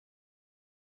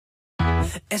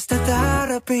It's the thought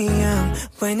of being young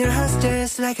when your heart's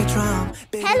just like a drum.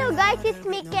 Hello guys, it's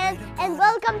Reinikent and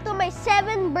welcome to my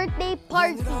 7th birthday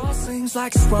party. It all seems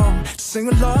like it's wrong. Sing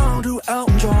along to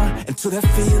Elton John and to that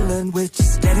feeling we're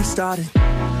just getting started.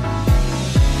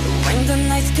 When the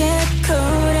nights get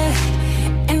colder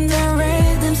and the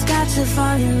rhythm's got you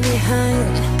falling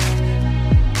behind,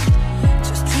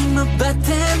 just dream about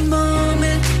that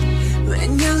moment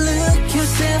when you look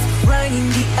yourself right in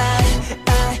the eye.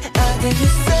 Then you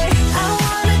say, I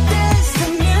wanna dance, the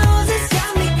music's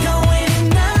got me going, and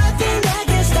nothing that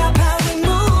can stop how we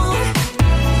move.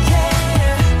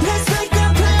 Yeah, let's make a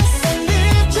place and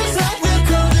live just like we're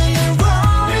golden and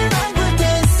rolling like we're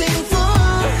dancing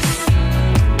fools.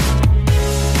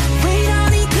 We don't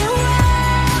need to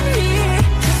worry,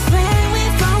 'cause when we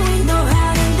fall we know how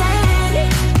to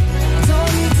land.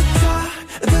 Don't need to talk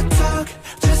the talk,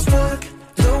 just walk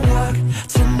the walk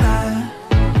tonight.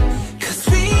 Because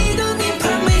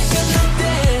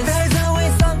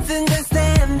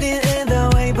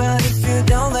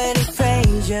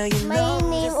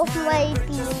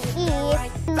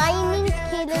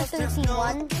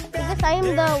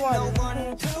I'm the one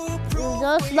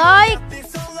just like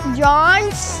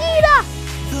John Cena.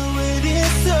 The wait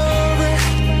is over,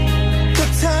 the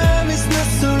time is not,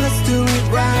 so let's do it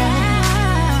right.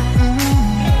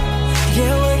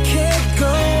 Yeah, we'll keep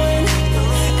going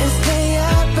and stay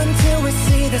up until we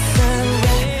see the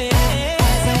sunrise.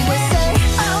 And we say,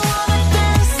 I wanna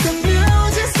dance, the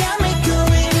music's got me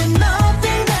going, and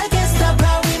nothing that can stop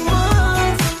how we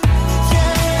move.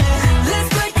 Yeah, let's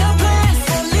break our plans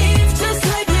and leave just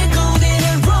like we're golden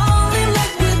and rolling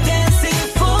like we're dancing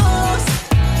fools.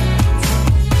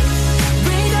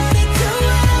 We don't need to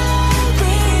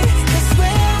worry, 'cause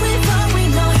where we from we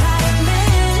know how to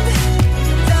mend.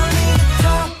 Don't need to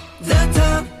talk the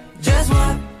talk, just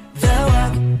walk the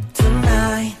walk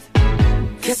tonight.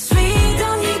 'Cause we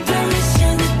don't need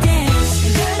permission to dance.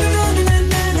 We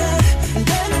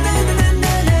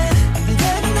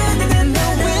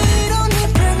don't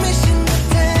need permission to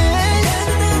dance.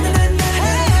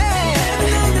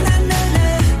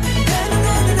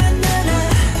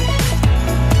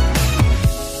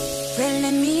 Well,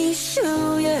 let me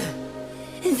show you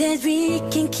that we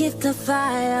can keep the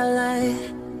fire alive.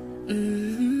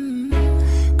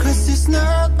 'Cause it's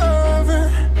not over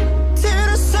till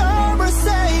the summer.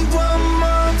 Say one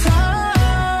more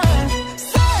time.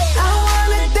 Say, I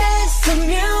wanna dance, the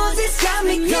music's got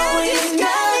me going,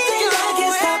 nothing that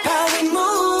can stop how we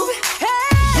move.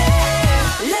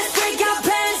 Yeah, let's break our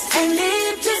plans and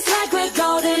live just like we're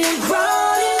golden and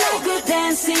rolling like we're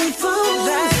dancing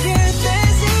fools.